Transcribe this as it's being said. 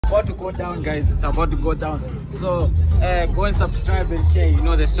about to go down, guys. It's about to go down. So go and subscribe and share. You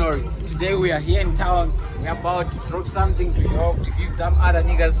know the story. Today we are here in town. We're about to drop something to help to give some other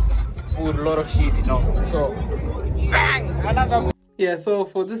niggas food, a lot of shit, you know. So bang, another. Yeah, so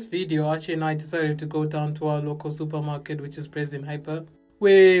for this video, Archie and I decided to go down to our local supermarket, which is President Hyper,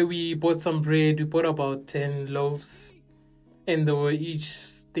 where we bought some bread. We bought about 10 loaves, and they were each,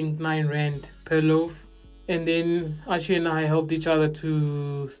 I think, 9 rand per loaf. And then Archie and I helped each other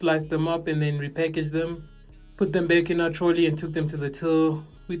to slice them up and then repackage them, put them back in our trolley and took them to the till.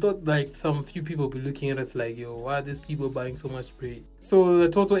 We thought like some few people would be looking at us like, yo, why are these people buying so much bread? So the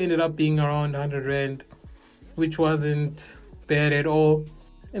total ended up being around 100 rand, which wasn't bad at all.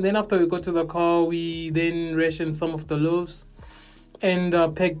 And then after we got to the car, we then rationed some of the loaves and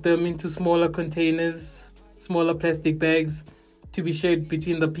packed them into smaller containers, smaller plastic bags to be shared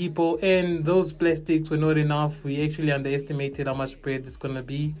between the people. And those plastics were not enough. We actually underestimated how much bread it's gonna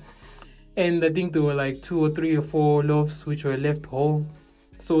be, and I think there were like 2 or 3 or 4 loaves which were left whole.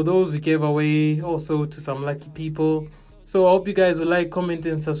 So those we gave away also to some lucky people. So I hope you guys will like, comment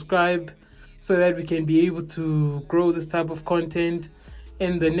and subscribe so that we can be able to grow this type of content.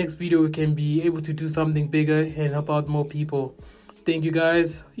 And the next video we can be able to do something bigger and help out more people. Thank you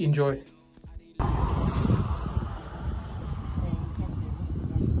guys. Enjoy.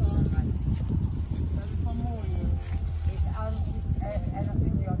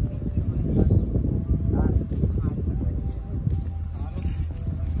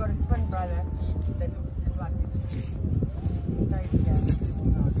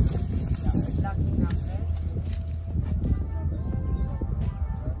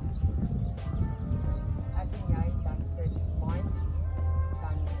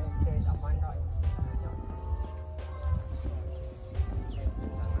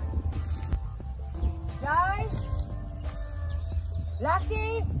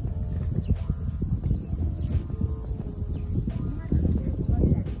 Lucky!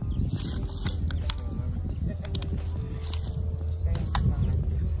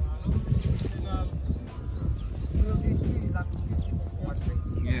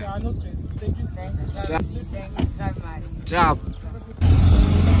 Yeah. Thank you so much. Job.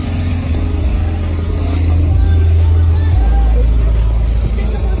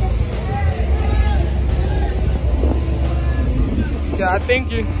 Yeah,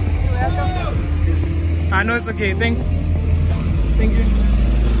 thank you. I know it's okay. Thanks. Thank you.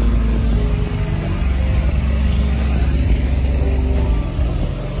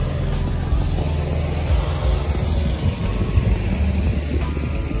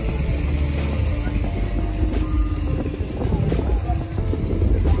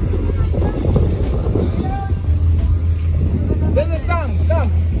 There's a song.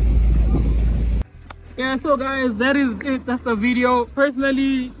 Come. Yeah, so guys, that is it. That's the video.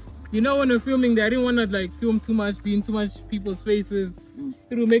 Personally, you know, when we're filming that, I didn't want to like film too much, be in too much people's faces.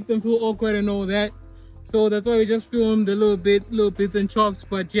 It will make them feel awkward and all that. So that's why we just filmed a little bits and chops.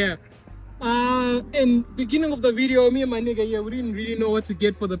 But yeah, in beginning of the video, me and my nigga, yeah, we didn't really know what to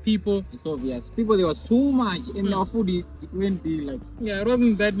get for the people. It's obvious. People, there was too much in our food. It wouldn't be like. Yeah, it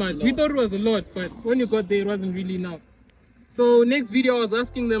wasn't that much. We thought it was a lot, but when you got there, it wasn't really enough. So next video, I was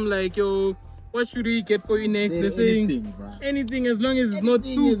asking them like, yo, what should we get for you next? They're saying anything as long as it's not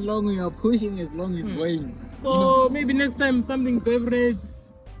too. As long as you're pushing, as long as it's going. So maybe next time something beverage,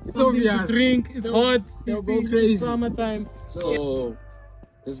 it's something obvious. to drink. It's hot. They'll go crazy. Summertime. So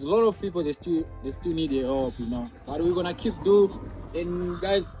there's a lot of people they still need your help, you know. But we're gonna keep doing. And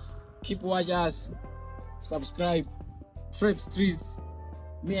guys, keep watching us. Subscribe. Trap Streets.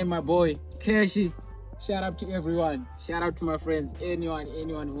 Me and my boy Archy. Shout out to everyone. Shout out to my friends. Anyone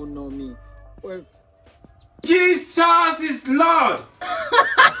who know me. Well, Jesus is Lord.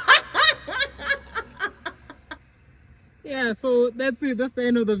 Yeah, so that's it. That's the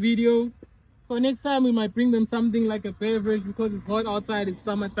end of the video. So next time we might bring them something like a beverage because it's hot outside. It's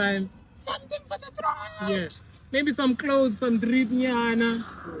summertime. something for the throat. Yeah, maybe some clothes, some drip, nyana,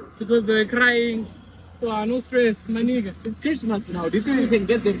 because they're crying. So no stress, my nigga. It's Christmas now. Do you think we can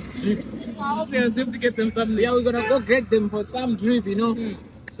get them drip? I hope they have to get them something. Yeah, we're gonna go get them for some drip, you know.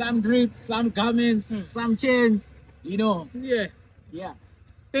 Some drip, some garments, some chains, you know. Yeah. Yeah.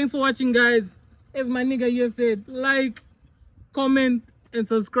 Thanks for watching, guys. As my nigga here said, like, comment, and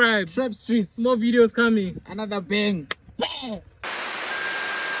subscribe. Trap Streets. More videos coming. Another bang.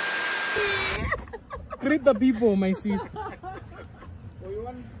 Greet the people, my sis. We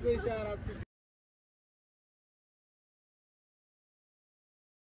want to say shout out to